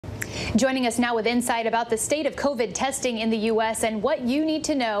Joining us now with insight about the state of COVID testing in the U.S. and what you need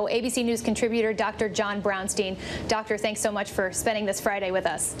to know, ABC News contributor Dr. John Brownstein. Doctor, thanks so much for spending this Friday with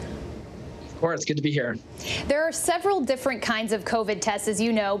us. Of course, good to be here. There are several different kinds of COVID tests, as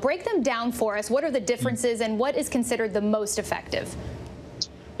you know. Break them down for us. What are the differences and what is considered the most effective?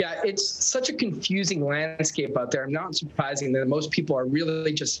 Yeah, it's such a confusing landscape out there. Not surprising that most people are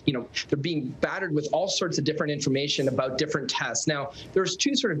really just, they're being battered with all sorts of different information about different tests. Now, there's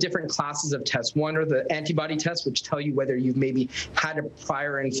two sort of different classes of tests. One are the antibody tests, which tell you whether you've maybe had a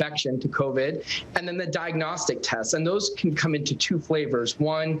prior infection to COVID, and then the diagnostic tests. And those can come into two flavors.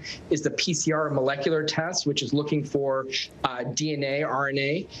 One is the PCR molecular test, which is looking for DNA,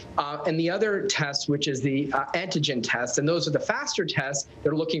 RNA, and the other test, which is the antigen test. And those are the faster tests.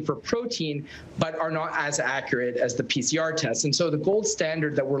 They're looking for protein, but are not as accurate as the PCR tests. And so the gold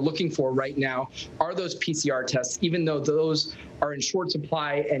standard that we're looking for right now are those PCR tests, even though those are in short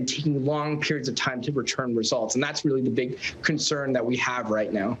supply and taking long periods of time to return results. And that's really the big concern that we have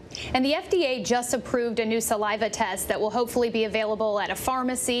right now. And the FDA just approved a new saliva test that will hopefully be available at a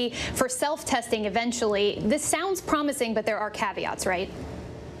pharmacy for self-testing eventually. This sounds promising, but there are caveats, right?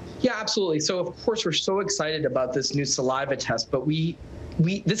 Yeah, absolutely. So of course, we're so excited about this new saliva test, but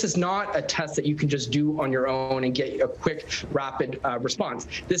this is not a test that you can just do on your own and get a quick, rapid response.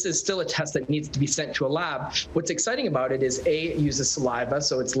 This is still a test that needs to be sent to a lab. What's exciting about it is, A, it uses saliva,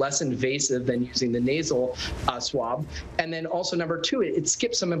 so it's less invasive than using the nasal swab. And then also, number two, it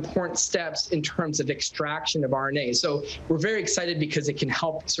skips some important steps in terms of extraction of RNA. So we're very excited because it can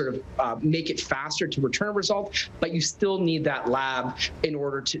help sort of make it faster to return a result, but you still need that lab in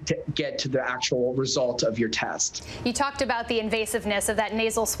order to get to the actual result of your test. You talked about the invasiveness of that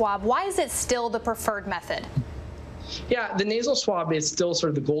nasal swab. Why is it still the preferred method? Yeah, the nasal swab is still sort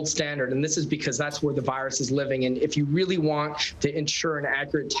of the gold standard, and this is because that's where the virus is living. And if you really want to ensure an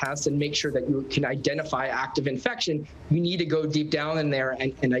accurate test and make sure that you can identify active infection, you need to go deep down in there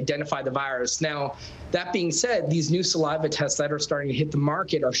and identify the virus. Now, that being said, these new saliva tests that are starting to hit the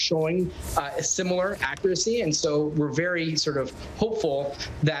market are showing a similar accuracy, and so we're very sort of hopeful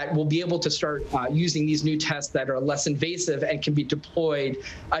that we'll be able to start using these new tests that are less invasive and can be deployed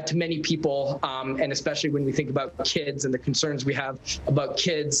to many people, and especially when we think about kids and the concerns we have about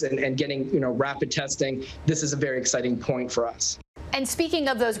kids and getting rapid testing. This is a very exciting point for us. And speaking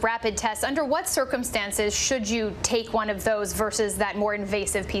of those rapid tests, under what circumstances should you take one of those versus that more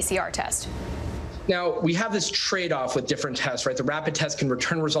invasive PCR test? Now, we have this trade-off with different tests, right? The rapid test can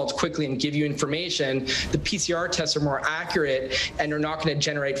return results quickly and give you information. The PCR tests are more accurate and are not going to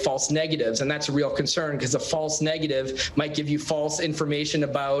generate false negatives. And that's a real concern because a false negative might give you false information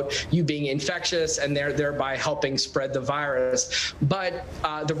about you being infectious and thereby helping spread the virus. But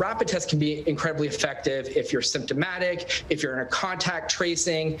the rapid test can be incredibly effective if you're symptomatic, if you're in a contact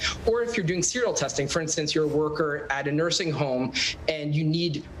tracing, or if you're doing serial testing. For instance, you're a worker at a nursing home and you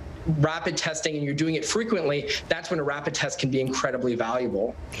need rapid testing and you're doing it frequently, that's when a rapid test can be incredibly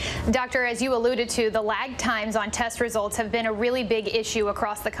valuable. Doctor, as you alluded to, the lag times on test results have been a really big issue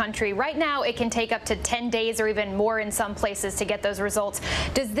across the country. Right now, it can take up to 10 days or even more in some places to get those results.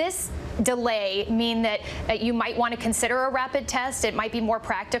 Does this delay mean that you might want to consider a rapid test? It might be more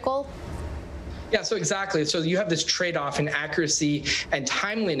practical? Yeah, so exactly. So you have this trade-off in accuracy and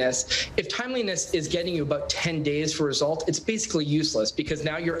timeliness. If timeliness is getting you about 10 days for result, it's basically useless because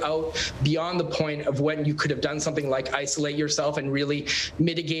now you're out beyond the point of when you could have done something like isolate yourself and really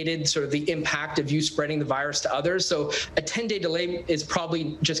mitigated sort of the impact of you spreading the virus to others. So a 10-day delay is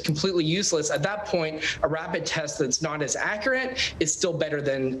probably just completely useless. At that point, a rapid test that's not as accurate is still better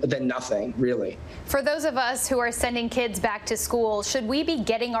than nothing, really. For those of us who are sending kids back to school, should we be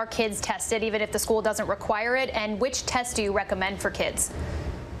getting our kids tested even if the school doesn't require it? And which test do you recommend for kids?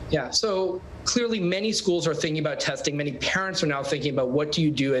 Yeah, so clearly many schools are thinking about testing. Many parents are now thinking about what do you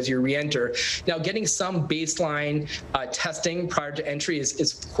do as you re-enter. Now, getting some baseline testing prior to entry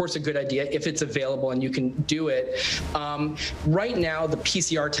is of course a good idea if it's available and you can do it. Right now, the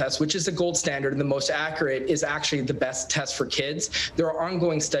PCR test, which is the gold standard and the most accurate, is actually the best test for kids. There are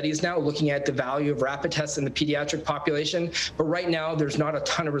ongoing studies now looking at the value of rapid tests in the pediatric population, but right now there's not a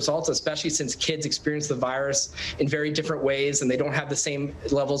ton of results, especially since kids experience the virus in very different ways and they don't have the same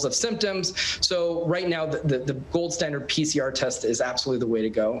levels of symptoms. So right now, the gold standard PCR test is absolutely the way to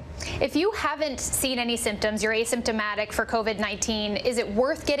go. If you haven't seen any symptoms, you're asymptomatic for COVID-19, is it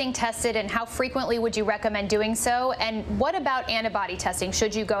worth getting tested, and how frequently would you recommend doing so? And what about antibody testing?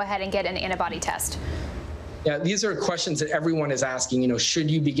 Should you go ahead and get an antibody test? Yeah, these are questions that everyone is asking, should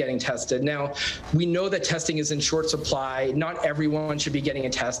you be getting tested? Now, we know that testing is in short supply. Not everyone should be getting a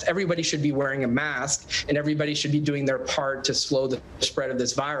test. Everybody should be wearing a mask, and everybody should be doing their part to slow the spread of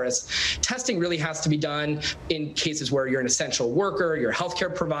this virus. Testing really has to be done in cases where you're an essential worker, you're a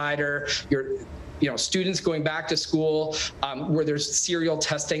healthcare provider, you're students going back to school, where there's serial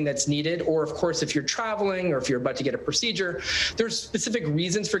testing that's needed, or of course, if you're traveling or if you're about to get a procedure, there's specific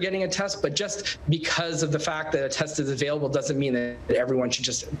reasons for getting a test, but just because of the fact that a test is available doesn't mean that everyone should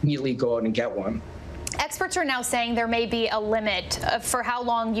just immediately go out and get one. Experts are now saying there may be a limit for how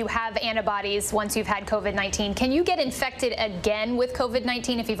long you have antibodies once you've had COVID-19. Can you get infected again with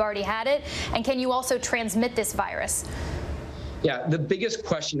COVID-19 if you've already had it? And can you also transmit this virus? Yeah, the biggest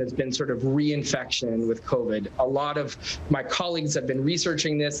question has been sort of reinfection with COVID. A lot of my colleagues have been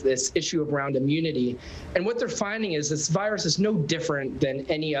researching this issue around immunity. And what they're finding is this virus is no different than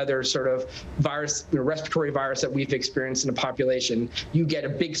any other sort of virus, respiratory virus that we've experienced in a population. You get a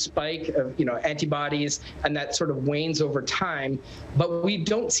big spike of, antibodies, and that sort of wanes over time. But we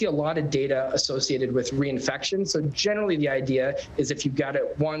don't see a lot of data associated with reinfection. So generally the idea is if you got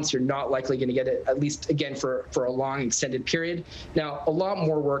it once, you're not likely going to get it at least again for a long extended period. Now, a lot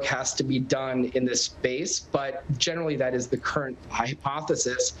more work has to be done in this space, but generally that is the current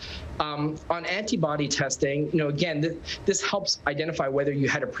hypothesis. On antibody testing, again, this helps identify whether you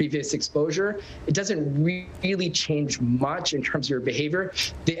had a previous exposure. It doesn't really change much in terms of your behavior.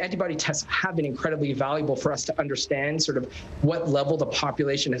 The antibody tests have been incredibly valuable for us to understand sort of what level the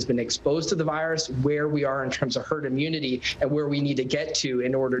population has been exposed to the virus, where we are in terms of herd immunity, and where we need to get to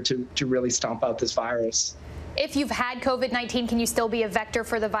in order to really stomp out this virus. If you've had COVID-19, can you still be a vector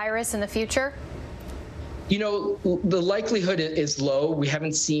for the virus in the future? The likelihood is low. We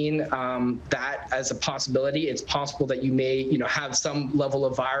haven't seen that as a possibility. It's possible that you may, have some level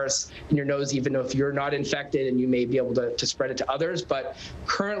of virus in your nose, even if you're not infected, and you may be able to spread it to others. But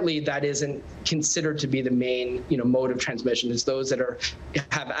currently, that isn't considered to be the main, mode of transmission. It's those that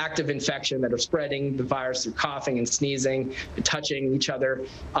have active infection that are spreading the virus through coughing and sneezing, and touching each other.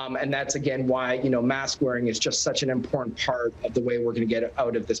 And that's, again, why, mask wearing is just such an important part of the way we're going to get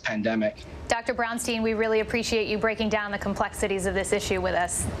out of this pandemic. Dr. Brownstein, we really appreciate you breaking down the complexities of this issue with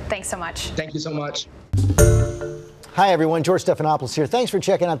us. Thanks so much. Thank you so much. Hi, everyone. George Stephanopoulos here. Thanks for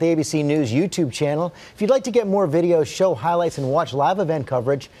checking out the ABC News YouTube channel. If you'd like to get more videos, show highlights, and watch live event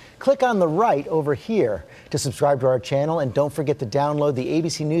coverage, click on the right over here to subscribe to our channel. And don't forget to download the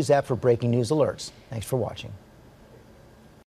ABC News app for breaking news alerts. Thanks for watching.